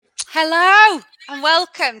Hello and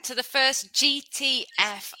welcome to the first GTFO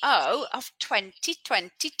of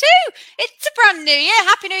 2022. It's a brand new year.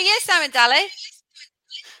 Happy New Year, Simon Daly.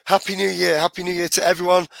 Happy New Year! Happy New Year to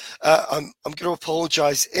everyone. I'm going to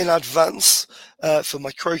apologise in advance for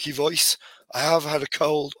my croaky voice. I have had a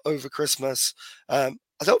cold over Christmas. I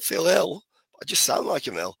don't feel ill. I just sound like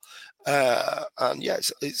I'm ill. And yeah,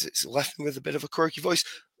 it's left me with a bit of a croaky voice.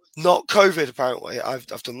 Not COVID, apparently. I've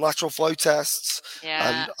done lateral flow tests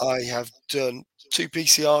Yeah, and I have done 2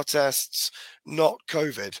 PCR tests. Not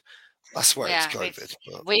COVID. I swear it's yeah, COVID.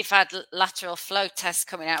 But we've had lateral flow tests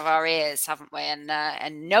coming out of our ears, haven't we? And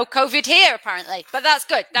no COVID here apparently, but that's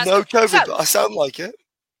good. That's no good. So COVID, but I sound like it.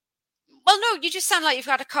 well, no, you just sound like you've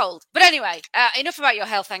got a cold. But anyway, enough about your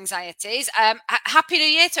health anxieties. Happy New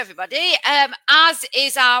Year to everybody. As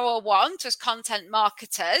is our want as content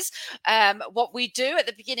marketers, what we do at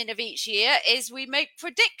the beginning of each year is we make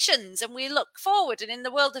predictions and we look forward. And in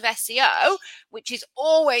the world of SEO, which is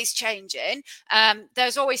always changing,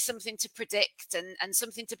 there's always something to predict and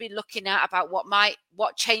something to be looking at about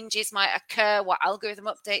what changes might occur, what algorithm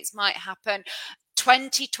updates might happen.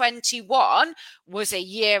 2021 was a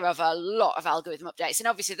year of a lot of algorithm updates, and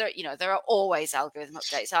obviously there are always algorithm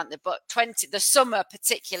updates, aren't there? But the summer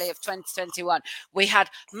particularly of 2021, we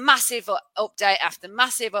had massive update after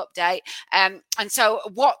massive update, and so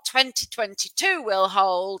what 2022 will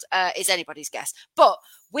hold is anybody's guess. But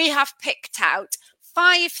we have picked out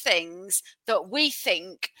 5 things that we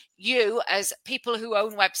think you, as people who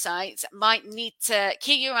own websites, might need to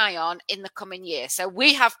keep your eye on in the coming year. So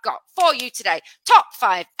we have got for you today top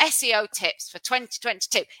 5 SEO tips for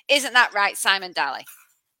 2022. Isn't that right, Simon Daly?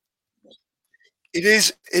 It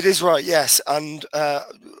is right, yes. And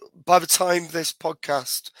by the time this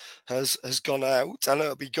podcast has gone out, I know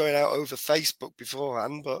it'll be going out over Facebook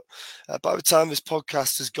beforehand, but by the time this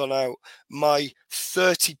podcast has gone out, my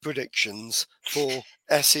 30 predictions for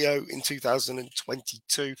SEO in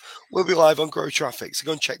 2022 will be live on Grow Traffic. So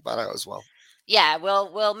go and check that out as well. Yeah,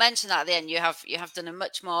 we'll mention that at the end. You have done a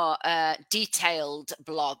much more detailed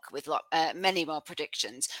blog with many more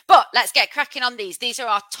predictions. But let's get cracking on these. These are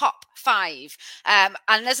our top 5, and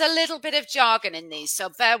there's a little bit of jargon in these, so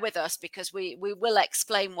bear with us because we will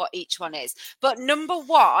explain what each one is. But number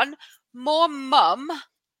 1, more mum,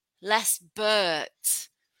 less Bert.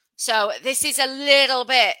 So this is a little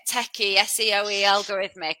bit techie, SEO-y,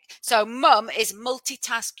 algorithmic. So mum is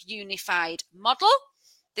multitask unified model.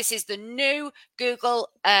 This is the new Google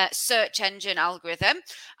search engine algorithm,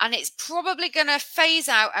 and it's probably going to phase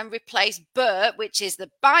out and replace BERT, which is the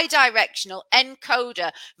bidirectional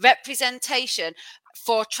encoder representation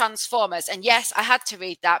for transformers. And yes, I had to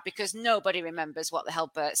read that because nobody remembers what the hell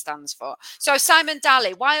BERT stands for. So Simon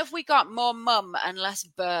Daly, why have we got more mum and less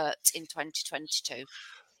BERT in 2022?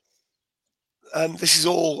 This is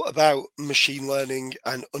all about machine learning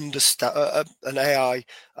and an AI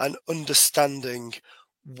and understanding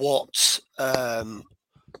what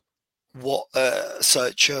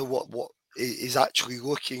searcher what is actually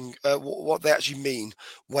looking what they actually mean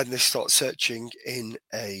when they start searching in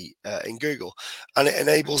Google, and it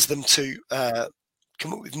enables them to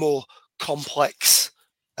come up with more complex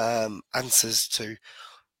answers to,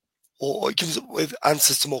 or it comes up with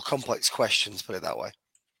answers to more complex questions. Put it that way.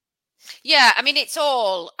 Yeah, I mean, it's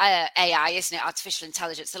all AI, isn't it? Artificial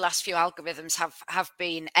intelligence. The last few algorithms have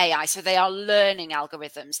been AI, so they are learning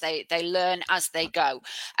algorithms. They learn as they go.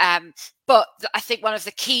 But I think one of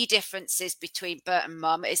the key differences between BERT and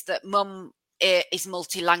mum is that mum is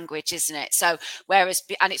multi-language, isn't it? So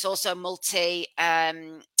and it's also what's the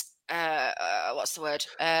word?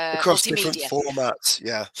 Across different Multimedia. formats,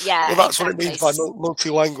 yeah. Yeah, Well, that's what it exactly. means by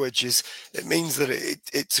multi-language. It means that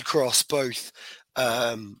it's across both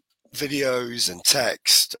videos and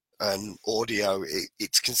text and audio.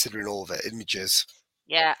 It's considering all of it, images.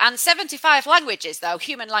 Yeah, and 75 languages though,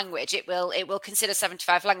 human language, it will consider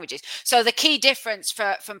 75 languages. So the key difference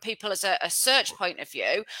from people as a search point of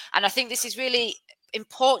view, and I think this is really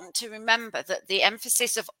important to remember, that the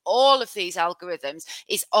emphasis of all of these algorithms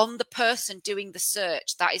is on the person doing the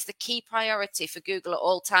search. That is the key priority for Google at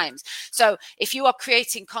all times. So if you are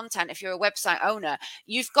creating content, if you're a website owner,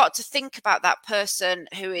 you've got to think about that person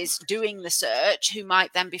who is doing the search, who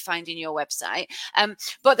might then be finding your website.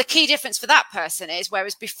 But the key difference for that person is,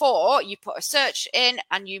 whereas before you put a search in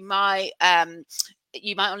and you might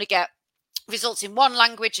only get results in one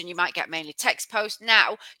language and you might get mainly text posts.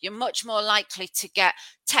 Now you're much more likely to get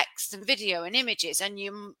text and video and images, and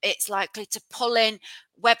it's likely to pull in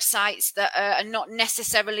websites that are not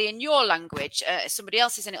necessarily in your language. Somebody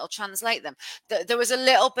else's, and it'll translate them. There was a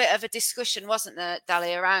little bit of a discussion, wasn't there,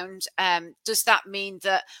 Dali, around does that mean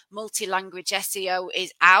that multi-language SEO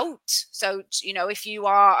is out? So, you know, if you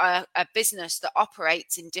are a business that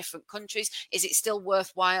operates in different countries, is it still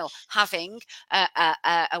worthwhile having a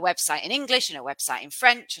website in English and a website in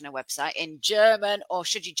French and a website in German, or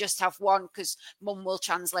should you just have one because mum will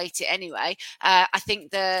translate it anyway? I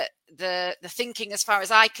think the thinking, as far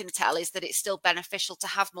as I can tell, is that it's still beneficial to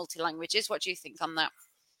have multi-languages. What do you think on that?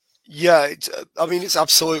 Yeah, I mean, it's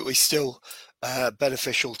absolutely still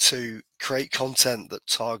beneficial to create content that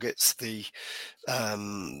targets the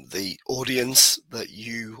audience that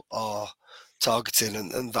you are targeting,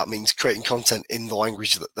 and that means creating content in the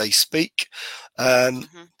language that they speak.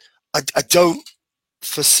 I don't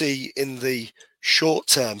foresee in the short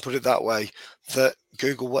term, put it that way, that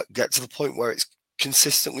Google will get to the point where it's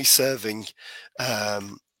consistently serving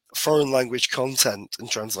foreign language content and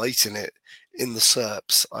translating it in the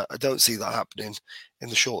SERPs. I don't see that happening in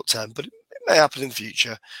the short term, but it may happen in the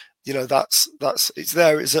future. You know, that's it's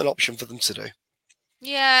there as an option for them to do.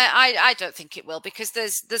 Yeah, I don't think it will, because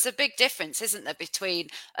there's a big difference, isn't there, between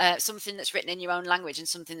something that's written in your own language and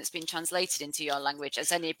something that's been translated into your language.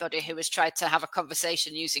 As anybody who has tried to have a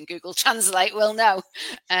conversation using Google Translate will know,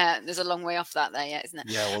 there's a long way off that there yet, isn't it?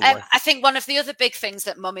 Yeah, I think one of the other big things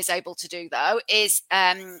that Mum is able to do, though, is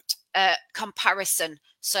comparison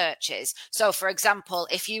searches. So, for example,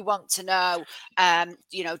 if you want to know,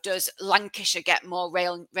 you know, does Lancashire get more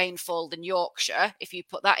rainfall than Yorkshire? If you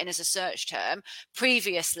put that in as a search term,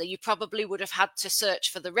 previously you probably would have had to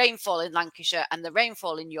search for the rainfall in Lancashire and the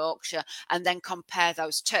rainfall in Yorkshire and then compare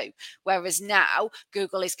those two. Whereas now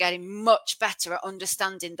Google is getting much better at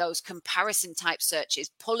understanding those comparison type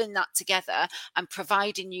searches, pulling that together and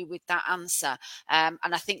providing you with that answer. And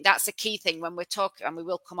I think that's a key thing when we're talking, and we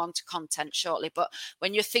will come on to content shortly, but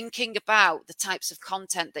when you're thinking about the types of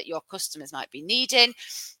content that your customers might be needing,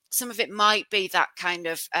 some of it might be that kind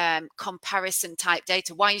of comparison type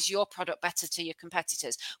data. Why is your product better to your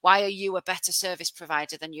competitors? Why are you a better service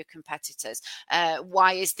provider than your competitors?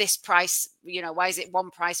 Why is this price, you know, why is it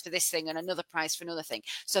one price for this thing and another price for another thing?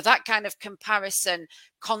 So that kind of comparison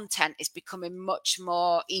content is becoming much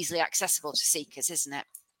more easily accessible to seekers, isn't it?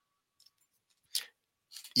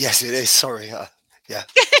 Yes, it is. Sorry. Yeah.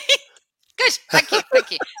 Good. Thank you.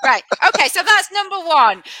 Thank you. Right. Okay. So that's number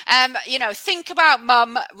one. You know, think about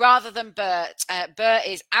Mum rather than Bert. Bert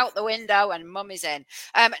is out the window and Mum is in.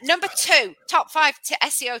 Number two, top 5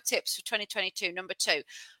 SEO tips for 2022. Number 2.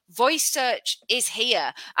 Voice search is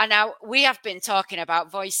here. And now we have been talking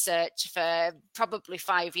about voice search for probably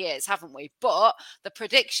 5 years, haven't we? But the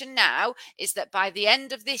prediction now is that by the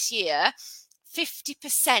end of this year,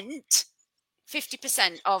 50%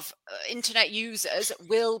 of internet users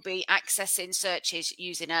will be accessing searches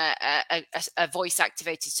using a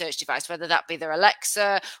voice-activated search device, whether that be their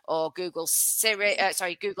Alexa or Google Siri,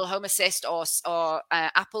 Google Home Assist or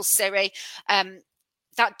Apple Siri.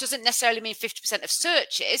 That doesn't necessarily mean 50% of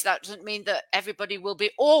searches. That doesn't mean that everybody will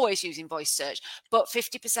be always using voice search, but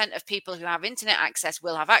 50% of people who have internet access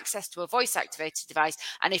will have access to a voice-activated device.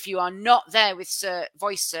 And if you are not there with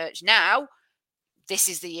voice search now, this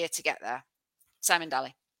is the year to get there. Simon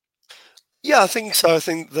Daly. Yeah, I think so. I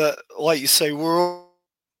think that, like you say, we're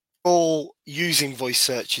all using voice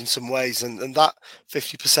search in some ways, and that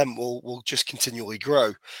 50% will just continually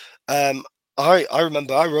grow. I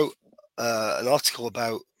remember I wrote an article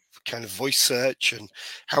about kind of voice search and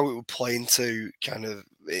how it would play into kind of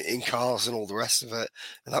in cars and all the rest of it,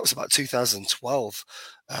 and that was about 2012.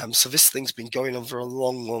 So this thing's been going on for a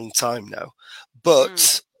long time now.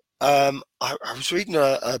 But I was reading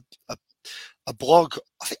a blog,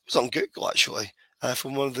 I think it was on Google actually,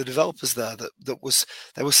 from one of the developers there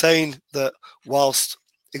they were saying that whilst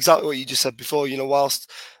exactly what you just said before, you know, whilst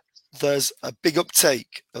there's a big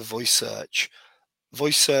uptake of voice search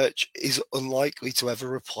is unlikely to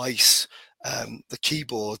ever replace the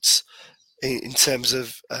keyboards in terms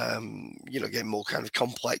of you know, getting more kind of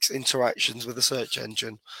complex interactions with the search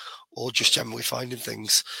engine or just generally finding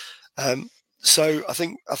things. So I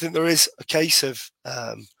think there is a case of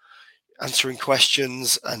answering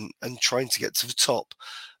questions and trying to get to the top.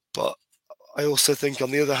 But I also think,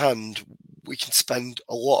 on the other hand, we can spend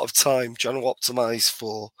a lot of time trying to optimize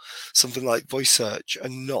for something like voice search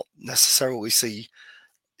and not necessarily see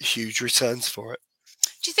huge returns for it.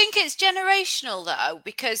 Do you think it's generational though?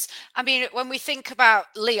 Because I mean, when we think about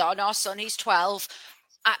Leon, our son, he's 12.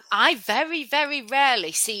 I very, very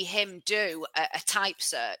rarely see him do a type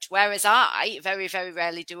search, whereas I very, very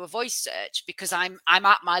rarely do a voice search because I'm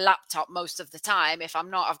at my laptop most of the time. If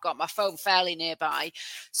I'm not, I've got my phone fairly nearby,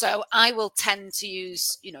 so I will tend to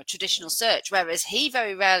use traditional search, whereas he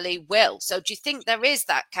very rarely will. So do you think there is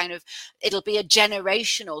that kind of it'll be a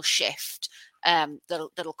generational shift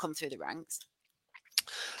that'll come through the ranks?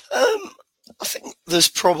 I think there's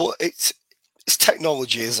probably it's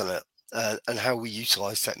technology, isn't it? And how we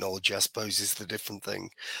utilize technology, I suppose, is the different thing.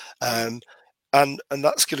 And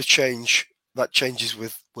that's going to change. That changes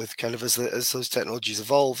with kind of as those technologies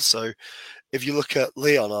evolve. So if you look at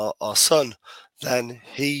Leon, our son, then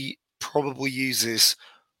he probably uses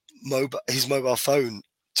his mobile phone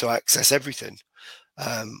to access everything.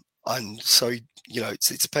 And so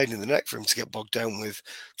it's a pain in the neck for him to get bogged down with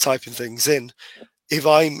typing things in. If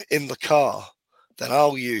I'm in the car, then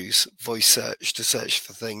I'll use voice search to search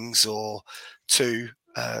for things, or to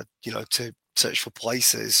to search for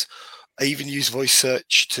places. I even use voice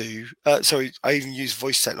search to I even use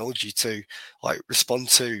voice technology to like respond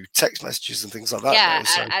to text messages and things like that Yeah, now.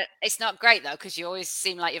 So it's not great though because you always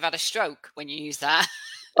seem like you've had a stroke when you use that.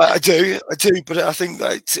 I do, but I think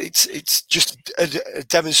that it's just a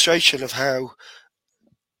demonstration of how.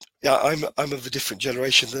 Yeah, I'm of a different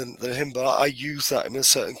generation than him, but I use that in a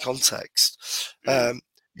certain context.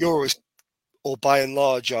 You're always, or by and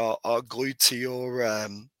large, are glued to your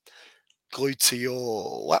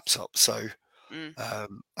laptop. So,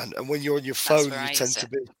 and when you're on your phone, you tend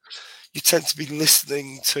to be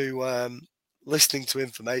listening to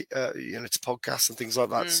information, to podcasts and things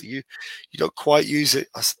like that. So you don't quite use it,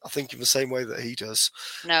 I think, in the same way that he does.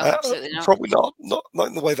 No, absolutely not. Probably not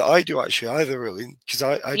in the way that I do actually either, really, because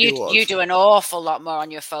I you do an awful lot more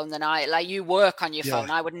on your phone than I. Like you work on your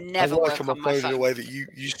phone. I would never work on my phone in a way that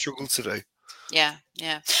you struggle to do. Yeah.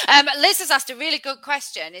 Liz has asked a really good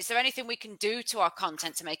question. Is there anything we can do to our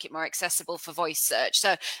content to make it more accessible for voice search?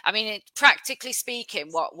 So, I mean, practically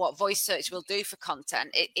speaking, what voice search will do for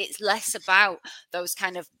content, it's less about those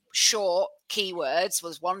kind of short keywords,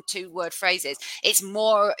 was 1-2 word phrases. It's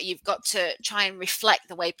more you've got to try and reflect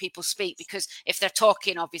the way people speak, because if they're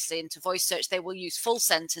talking obviously into voice search, they will use full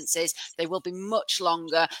sentences, they will be much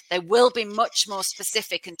longer, they will be much more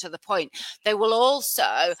specific and to the point. They will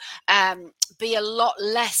also be a lot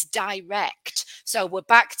less direct. So we're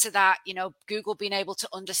back to that, Google being able to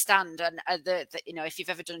understand, and if you've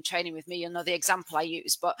ever done training with me, you'll know the example I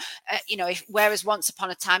use. But whereas once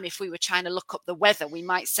upon a time, if we were trying to look up the weather, we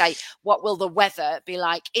might say, what will the weather be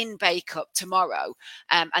like in Bacup tomorrow?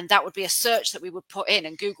 And that would be a search that we would put in,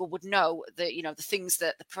 and Google would know the things,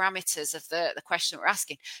 that the parameters of the question we're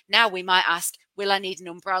asking. Now we might ask, will I need an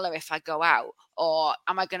umbrella if I go out? Or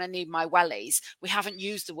am I going to need my wellies? We haven't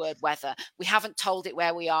used the word weather. We haven't told it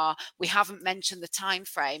where we are. We haven't mentioned the time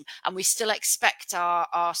frame. And we still expect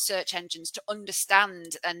our search engines to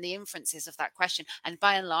understand and the inferences of that question. And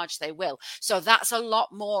by and large, they will. So that's a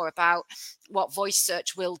lot more about what voice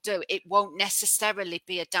search will do. It won't necessarily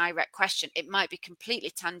be a direct question. It might be completely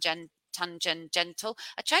tangential.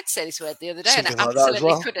 I tried to say this word the other day Something and I like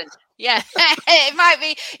absolutely couldn't. Yeah,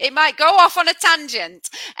 it might go off on a tangent.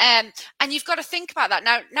 And you've got to think about that.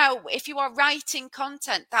 Now, if you are writing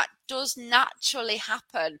content, that does naturally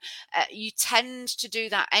happen. You tend to do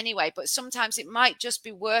that anyway, but sometimes it might just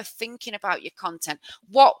be worth thinking about your content.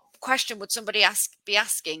 What question would somebody be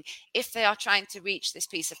asking if they are trying to reach this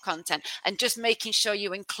piece of content, and just making sure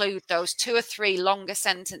you include those 2 or 3 longer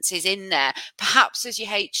sentences in there, perhaps as your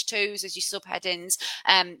H2s, as your subheadings,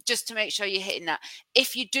 just to make sure you're hitting that.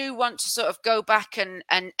 If you do want to sort of go back and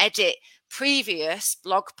edit previous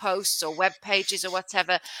blog posts or web pages or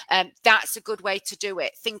whatever, that's a good way to do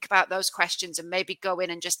it. Think about those questions and maybe go in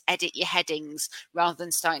and just edit your headings rather than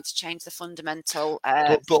starting to change the fundamental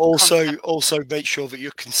but also make sure that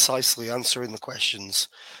you're concisely answering the questions,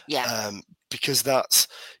 because that's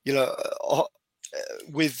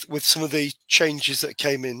with some of the changes that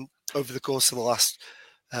came in over the course of the last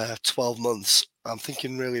 12 months. I'm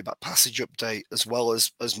thinking really about Passage Update as well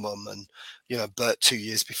as Mum, and Bert 2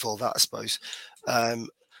 years before that, I suppose.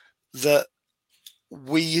 That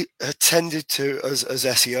we tended to, as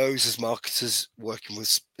SEOs, as marketers working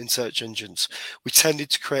in search engines, we tended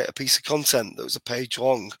to create a piece of content that was a page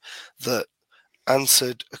long that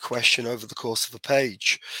answered a question over the course of a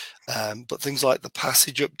page. But things like the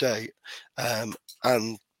Passage Update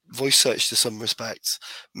and voice search, to some respects,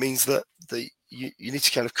 means that you need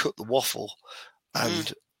to kind of cut the waffle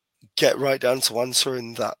and get right down to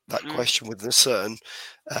answering that question within a certain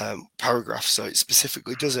paragraph. So it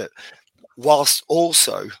specifically does it, whilst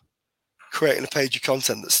also creating a page of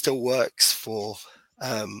content that still works for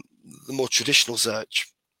the more traditional search.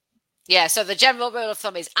 Yeah, so the general rule of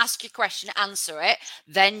thumb is ask your question, answer it,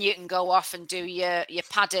 then you can go off and do your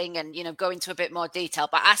padding and, you know, go into a bit more detail,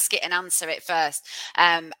 but ask it and answer it first.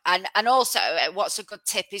 And also what's a good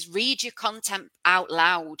tip is read your content out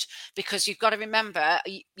loud, because you've got to remember,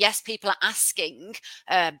 yes, people are asking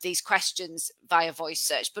these questions via voice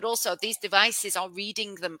search, but also these devices are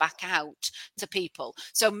reading them back out to people.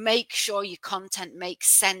 So make sure your content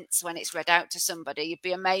makes sense when it's read out to somebody. You'd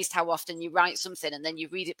be amazed how often you write something and then you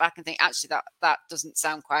read it back and think, actually, that doesn't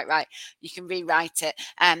sound quite right. You can rewrite it.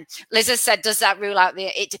 Liz has said, does that rule out the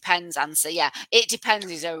it depends answer? Yeah, it depends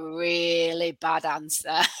is a really bad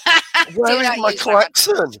answer. Where is my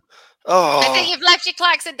klaxon? Oh, I think you've left your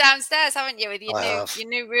klaxon downstairs, haven't you, with your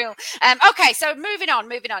new rule? Okay, so moving on.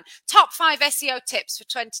 Top 5 SEO tips for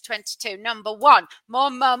 2022. Number 1, more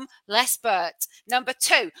mum, less Bert. Number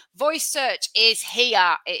 2, voice search is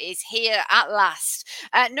here. It is here at last.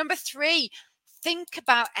 Number 3, think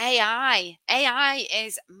about AI. AI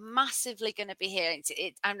is massively going to be here.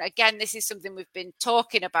 And again, this is something we've been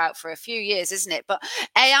talking about for a few years, isn't it? But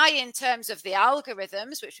AI in terms of the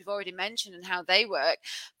algorithms, which we've already mentioned and how they work,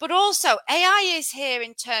 but also AI is here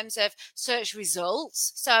in terms of search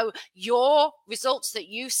results. So your results that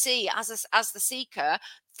you see as the seeker,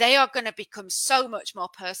 they are going to become so much more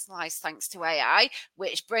personalized thanks to AI,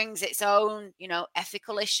 which brings its own, you know,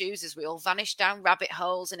 ethical issues as we all vanish down rabbit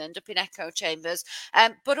holes and end up in echo chambers.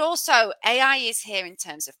 But also AI is here in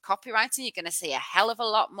terms of copywriting. You're going to see a hell of a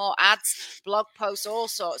lot more ads, blog posts, all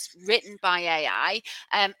sorts written by AI.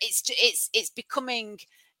 It's becoming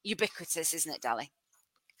ubiquitous, isn't it, Dali?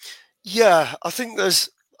 Yeah, I think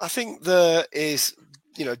there is,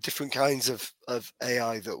 you know, different kinds of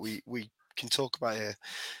AI that we can talk about here.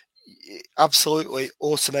 Absolutely,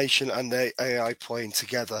 automation and AI playing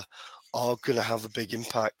together are going to have a big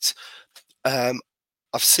impact. I've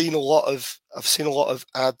seen a lot of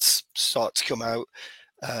ads start to come out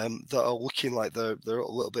that are looking like they're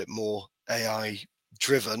a little bit more AI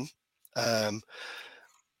driven,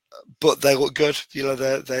 but they look good. You know,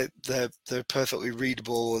 they're perfectly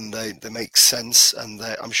readable and they make sense, and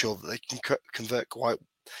I'm sure that they can convert quite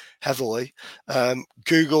heavily.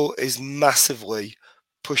 Google is massively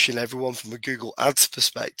pushing everyone from a Google Ads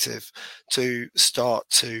perspective to start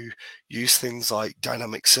to use things like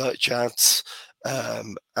dynamic search ads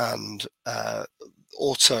and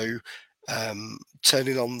auto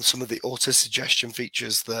turning on some of the auto suggestion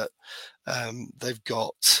features that they've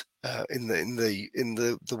got in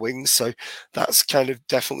the wings. So that's kind of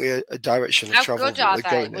definitely a direction of travel. How good are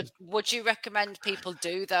they? Would you recommend people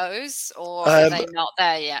do those, or are they not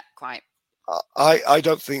there yet quite? I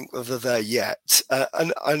don't think they're there yet,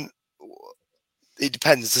 and it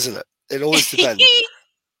depends, doesn't it? It always depends.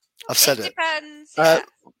 I've said it. Depends. Yeah.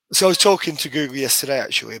 So I was talking to Google yesterday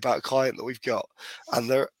actually about a client that we've got, and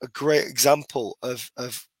they're a great example of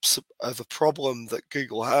a problem that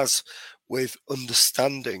Google has with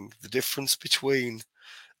understanding the difference between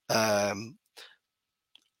when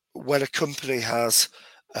a company has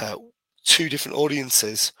two different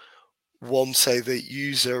audiences. One, say the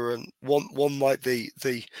user, and one like the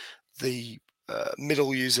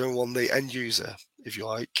middle user, and one the end user, if you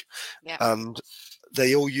like. Yeah. And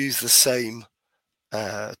they all use the same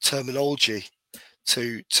terminology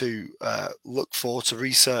to look for, to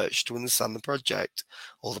research, to understand the project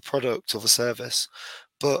or the product or the service.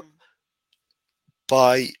 But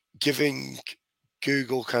by giving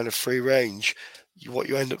Google kind of free range, what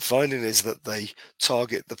you end up finding is that they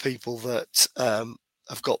target the people that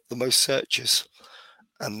have got the most searches,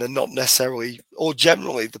 and they're not necessarily, or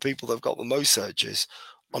generally, the people that have got the most searches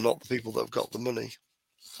are not the people that have got the money.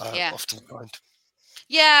 Often find.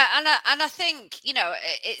 Yeah, and I think, you know,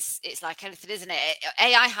 it's like anything, isn't it?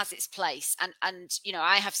 AI has its place, and you know,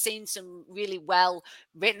 I have seen some really well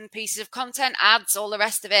written pieces of content, ads, all the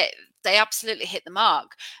rest of it. They absolutely hit the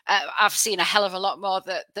mark. I've seen a hell of a lot more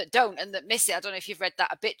that don't and that miss it. I don't know if you've read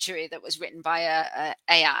that obituary that was written by a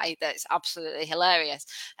AI. That's absolutely hilarious.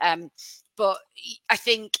 But I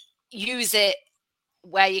think use it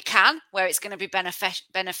where you can, where it's going to be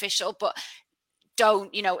beneficial, but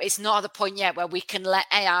don't, you know, it's not at the point yet where we can let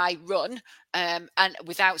AI run and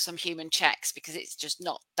without some human checks, because it's just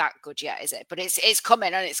not that good yet, is it? But it's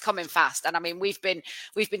coming, and it's coming fast. And I mean, we've been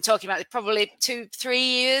talking about it probably 2-3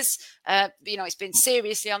 years. You know, it's been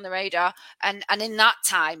seriously on the radar, and in that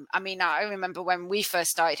time, I mean, I remember when we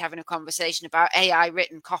first started having a conversation about AI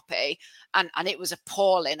written copy, and it was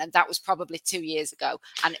appalling, and that was probably 2 years ago,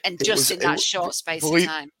 and just in that short space of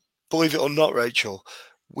time. Believe it or not, Rachel,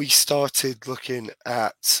 we started looking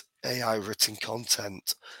at AI written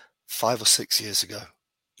content 5 or 6 years ago.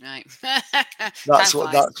 Right.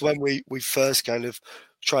 That's when we first kind of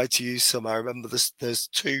tried to use some. I remember there's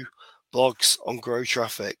 2 blogs on Grow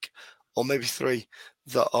Traffic, or maybe 3,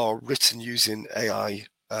 that are written using AI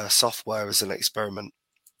software as an experiment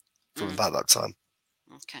from about that time.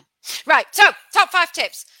 Okay. Right. So, top 5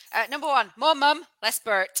 tips. Number 1, more mum, less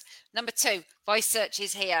Bert. Number 2, voice search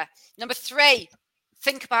is here. Number 3,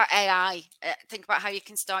 think about AI. Think about how you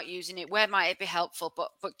can start using it. Where might it be helpful?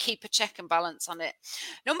 But keep a check and balance on it.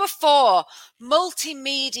 Number 4,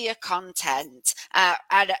 multimedia content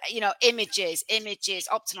and images,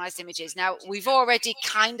 optimized images. Now we've already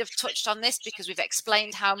kind of touched on this because we've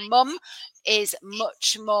explained how mum is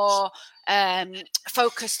much more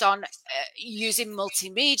focused on using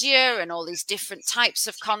multimedia and all these different types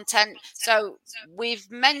of content. So we've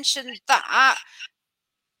mentioned that.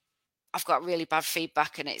 I've got really bad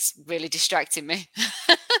feedback and it's really distracting me.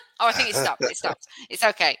 Oh, I think it stopped. It stopped. It's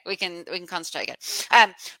okay. We can concentrate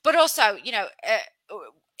again. But also,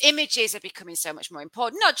 images are becoming so much more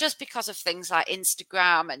important, not just because of things like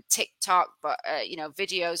Instagram and TikTok, but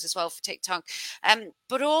videos as well for TikTok.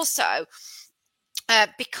 But also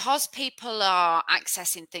because people are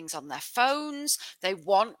accessing things on their phones, they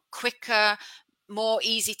want quicker, more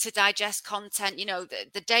easy to digest content.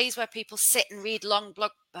 The days where people sit and read long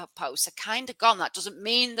blog posts are kind of gone. That doesn't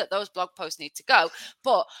mean that those blog posts need to go,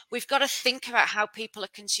 but we've got to think about how people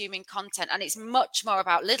are consuming content, and it's much more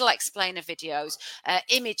about little explainer videos,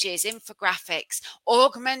 images, infographics,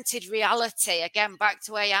 augmented reality. Again, back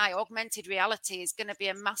to AI, augmented reality is going to be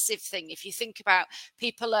a massive thing. If you think about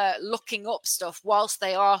people are looking up stuff whilst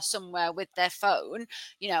they are somewhere with their phone,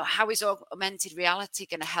 how is augmented reality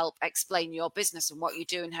going to help explain your business and what you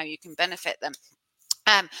do and how you can benefit them?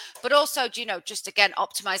 But also, just again,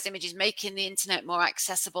 optimized images, making the internet more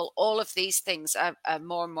accessible. All of these things are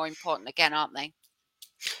more and more important again, aren't they?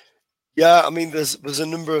 Yeah, I mean, there's a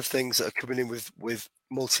number of things that are coming in with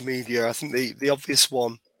multimedia. I think the obvious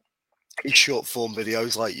one is short form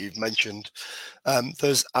videos, like you've mentioned.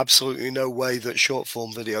 There's absolutely no way that short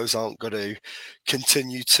form videos aren't going to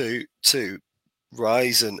continue to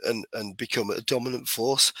rise and become a dominant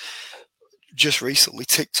force. Just recently,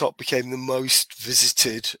 TikTok became the most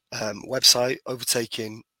visited website,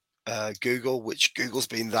 overtaking Google, which Google's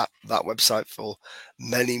been that website for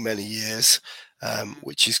many years,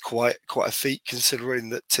 which is quite a feat considering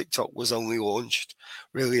that TikTok was only launched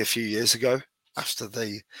really a few years ago after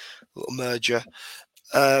the little merger.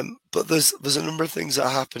 But there's a number of things that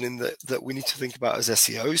are happening that we need to think about as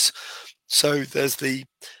SEOs. So there's the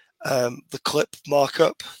clip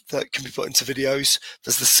markup that can be put into videos.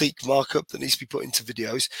 There's the seek markup that needs to be put into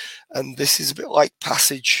videos. And this is a bit like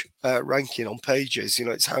passage ranking on pages.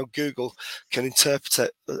 It's how Google can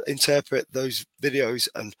interpret those videos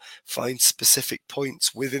and find specific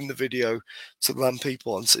points within the video to land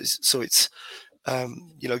people on. So it's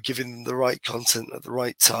giving them the right content at the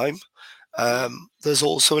right time. There's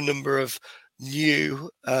also a number of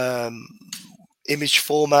new image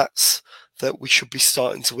formats that we should be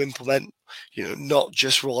starting to implement, not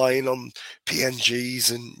just relying on PNGs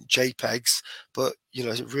and JPEGs, but,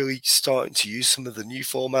 really starting to use some of the new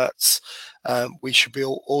formats. We should be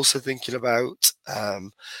also thinking about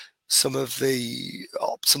some of the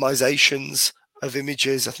optimizations of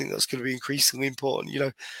images. I think that's going to be increasingly important.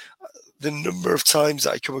 The number of times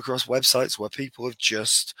that I come across websites where people have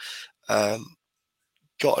just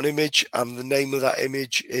got an image and the name of that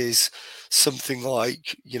image is something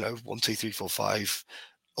like 1 2 3 4 5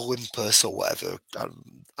 Olympus or whatever. I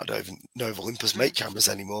don't even know if Olympus make cameras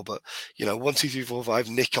anymore, but 1 2 3 4 5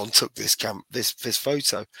 Nikon took this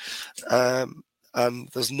photo, and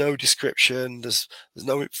there's no description, there's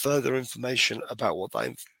no further information about what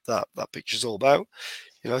that picture's all about.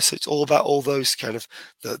 So it's all about all those kind of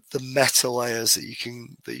the meta layers that you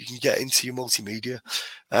can get into your multimedia.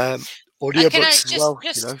 Audiobooks as well.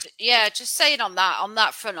 Just saying on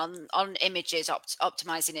that front, on images,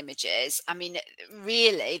 optimizing images. I mean,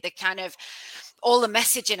 really, the kind of all the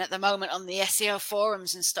messaging at the moment on the SEO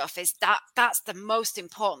forums and stuff is that's the most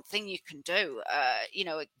important thing you can do.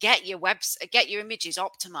 Get your images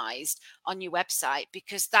optimized on your website,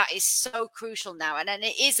 because that is so crucial now, and then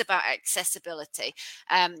it is about accessibility.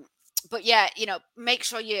 But yeah, make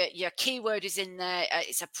sure your keyword is in there.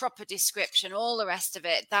 It's a proper description, all the rest of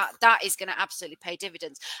it. That is going to absolutely pay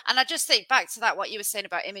dividends. And I just think back to that, what you were saying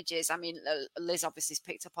about images. I mean, Liz obviously has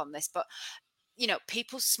picked up on this, but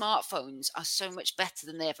people's smartphones are so much better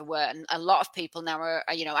than they ever were, and a lot of people now are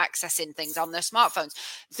accessing things on their smartphones.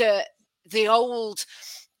 The old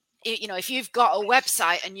if you've got a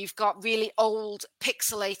website and you've got really old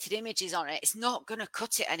pixelated images on it, it's not going to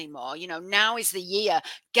cut it anymore. Now is the year.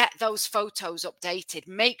 Get those photos updated.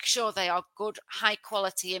 Make sure they are good, high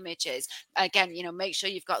quality images. Again, make sure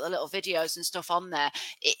you've got the little videos and stuff on there.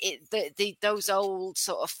 Those old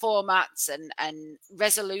sort of formats and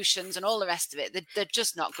resolutions and all the rest of it, they're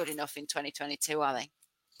just not good enough in 2022, are they?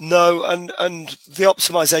 No, and the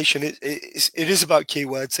optimization, it is about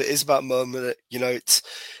keywords. It is about moment.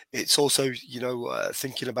 It's also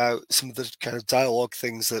thinking about some of the kind of dialogue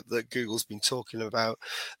things that Google's been talking about,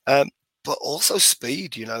 but also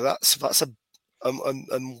speed. That's a and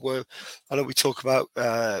I know we talk about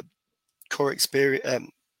core experience,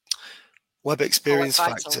 web experience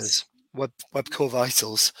factors, web core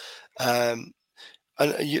vitals. And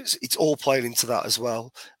it's all playing into that as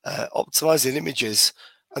well. Optimizing images.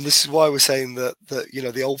 And this is why we're saying that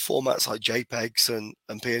the old formats like JPEGs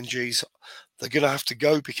and PNGs, they're going to have to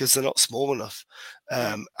go because they're not small enough.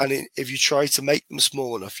 And if you try to make them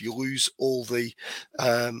small enough, you lose all the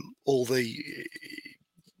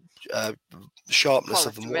sharpness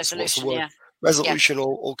of them. What's the word? Yeah. Resolution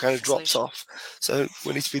all kind of drops off. So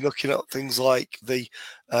we need to be looking at things like the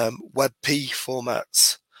WebP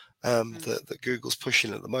formats that Google's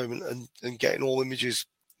pushing at the moment, and getting all images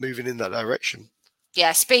moving in that direction.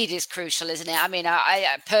 Yeah, speed is crucial, isn't it? I mean,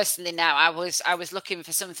 I personally now I was looking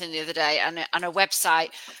for something the other day, and a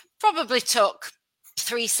website probably took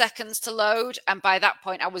 3 seconds to load, and by that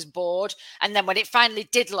point I was bored. And then when it finally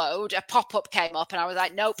did load, a pop-up came up, and I was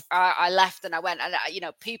like, nope. I left and I went. And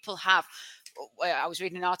people have. I was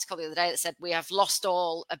reading an article the other day that said we have lost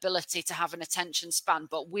all ability to have an attention span,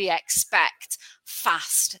 but we expect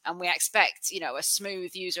fast and we expect, a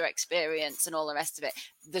smooth user experience and all the rest of it.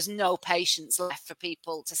 There's no patience left for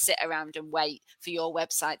people to sit around and wait for your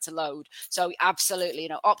website to load. So absolutely,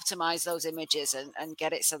 optimize those images and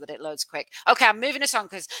get it so that it loads quick. Okay, I'm moving us on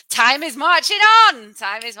because time is marching on.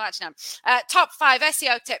 Top 5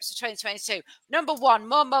 SEO tips for 2022. Number 1,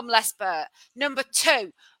 more mum, less Bert. Number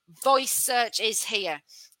 2, voice search is here.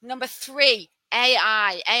 Number 3,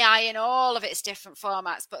 AI in all of its different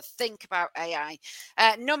formats, but think about AI.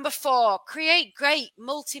 Number 4, create great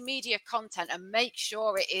multimedia content and make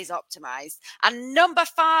sure it is optimized. And number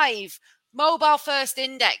 5, mobile first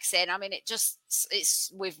indexing. I mean,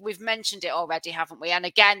 we've mentioned it already, haven't we? And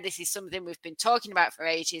again, this is something we've been talking about for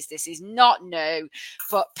ages. This is not new,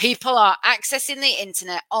 but people are accessing the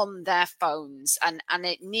internet on their phones, and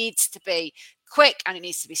it needs to be quick and it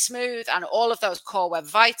needs to be smooth, and all of those core web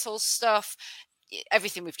vitals stuff,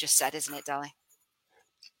 everything we've just said, isn't it, Dali?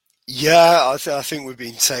 Yeah, I think we've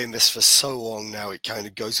been saying this for so long now. It kind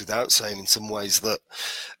of goes without saying in some ways that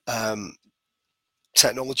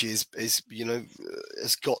technology is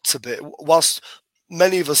has got to be, whilst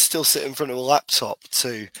many of us still sit in front of a laptop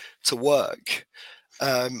to work,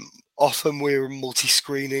 often we're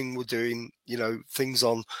multi-screening, we're doing things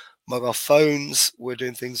on mobile phones, we're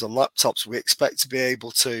doing things on laptops. We expect to be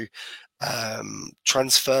able to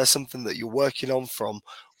transfer something that you're working on from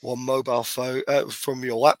one mobile phone, from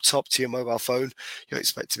your laptop to your mobile phone. You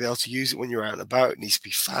expect to be able to use it when you're out and about. It needs to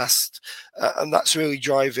be fast, and that's really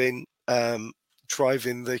driving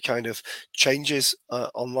the kind of changes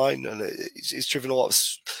online, and it's driven a lot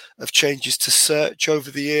of changes to search over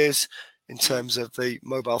the years in terms of the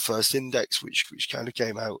mobile first index, which kind of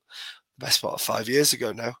came out the best part of 5 years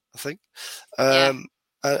ago now, I think. And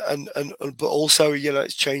but also,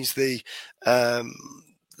 it's changed the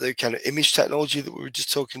kind of image technology that we were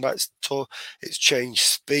just talking about. It's changed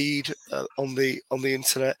speed on the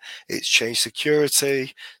internet. It's changed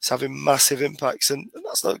security. It's having massive impacts, and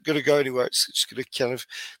that's not going to go anywhere. It's just going to kind of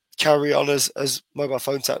carry on as mobile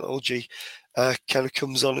phone technology kind of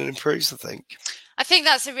comes on and improves, I think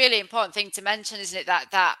that's a really important thing to mention, isn't it?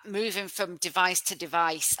 That moving from device to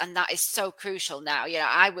device, and that is so crucial now.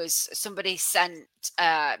 Somebody sent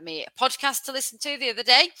me a podcast to listen to the other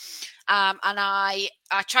day, and I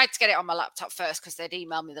tried to get it on my laptop first because they'd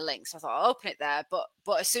emailed me the link. So I thought I'll open it there. But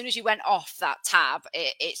as soon as you went off that tab,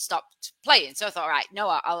 it stopped playing. So I thought, all right, no,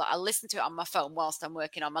 I'll listen to it on my phone whilst I'm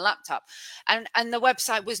working on my laptop. And the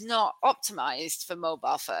website was not optimized for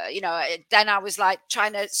mobile. Then I was like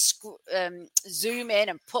trying to zoom in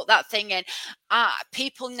and put that thing in.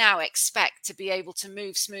 People now expect to be able to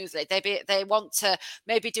move smoothly. They want to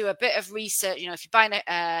maybe do a bit of research. If you're buying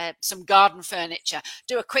some garden furniture,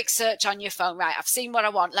 do a quick search on your phone. Right, I've seen what I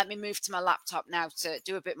want. Let me move to my laptop now to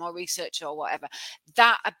do a bit more research or whatever.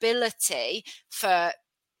 That ability for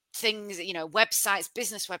things, websites,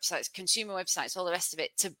 business websites, consumer websites, all the rest of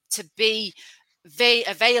it, to be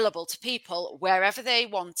available to people wherever they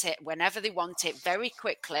want it, whenever they want it, very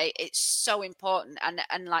quickly. It's so important. And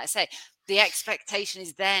like I say, the expectation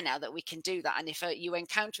is there now that we can do that. And if you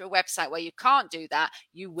encounter a website where you can't do that,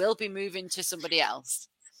 you will be moving to somebody else.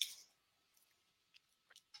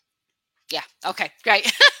 Yeah. Okay,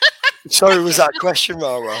 great. Sorry, was that a question,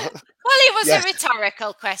 Mara? Well, it was a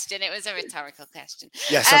rhetorical question.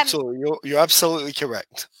 Yes, absolutely. You're absolutely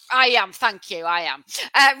correct. I am. Thank you. I am.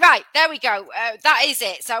 Right. There we go. That is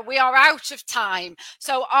it. So we are out of time.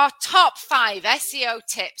 So our top 5 SEO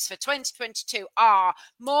tips for 2022 are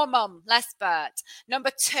more mum, less Bert. Number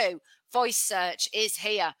 2, voice search is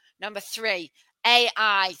here. Number 3,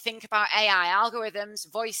 AI. Think about AI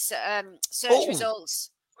algorithms, voice search results.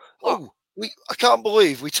 What? I can't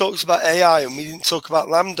believe we talked about AI and we didn't talk about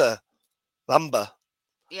Lambda.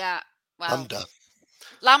 Yeah. Well,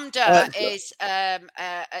 Lambda is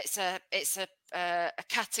it's a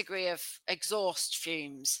category of exhaust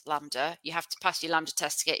fumes. Lambda, you have to pass your Lambda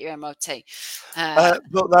test to get your MOT.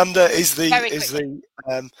 But Lambda is just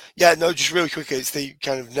really quickly, it's the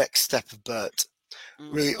kind of next step of BERT.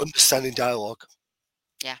 Really understanding dialogue.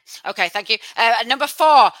 Yeah. Okay. Thank you. Number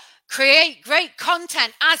 4. Create great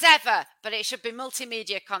content as ever, but it should be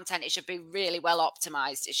multimedia content. It should be really well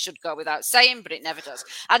optimized. It should go without saying, but it never does.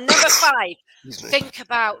 And number 5, think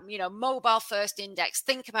about, mobile first index.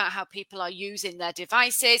 Think about how people are using their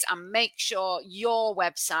devices and make sure your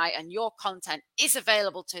website and your content is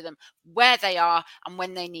available to them where they are and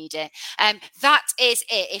when they need it. That is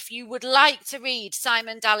it. If you would like to read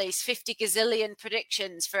Simon Daly's 50 gazillion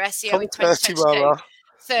predictions for SEO in 2022,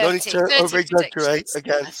 30 predictions.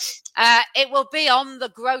 Again. It will be on the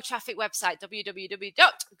Grow Traffic website,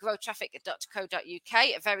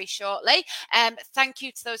 www.growtraffic.co.uk, very shortly. Thank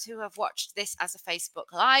you to those who have watched this as a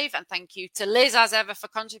Facebook Live, and thank you to Liz, as ever, for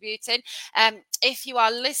contributing. If you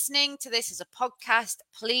are listening to this as a podcast,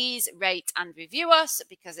 please rate and review us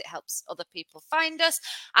because it helps other people find us.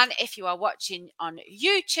 And if you are watching on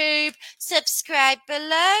YouTube, subscribe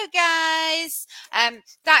below, guys.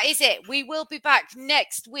 That is it. We will be back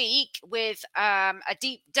next week with a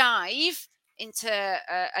deep dive into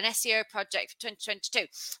an SEO project for 2022.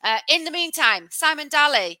 In the meantime, Simon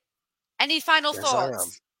Daly, any final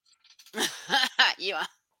thoughts? You are.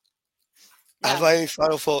 Have I any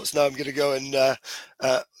final thoughts? No, I'm going to go and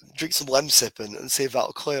drink some Lemsip and see if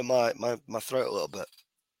that'll clear my throat a little bit.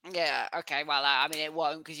 Yeah, okay. Well, I mean, it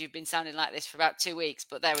won't because you've been sounding like this for about 2 weeks,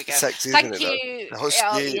 but there we go. Sexy, Thank isn't you.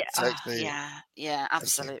 Yeah,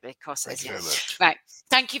 absolutely. Of course it is. Thank you very much. Right.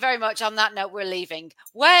 Thank you very much. On that note, we're leaving.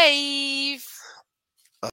 Way.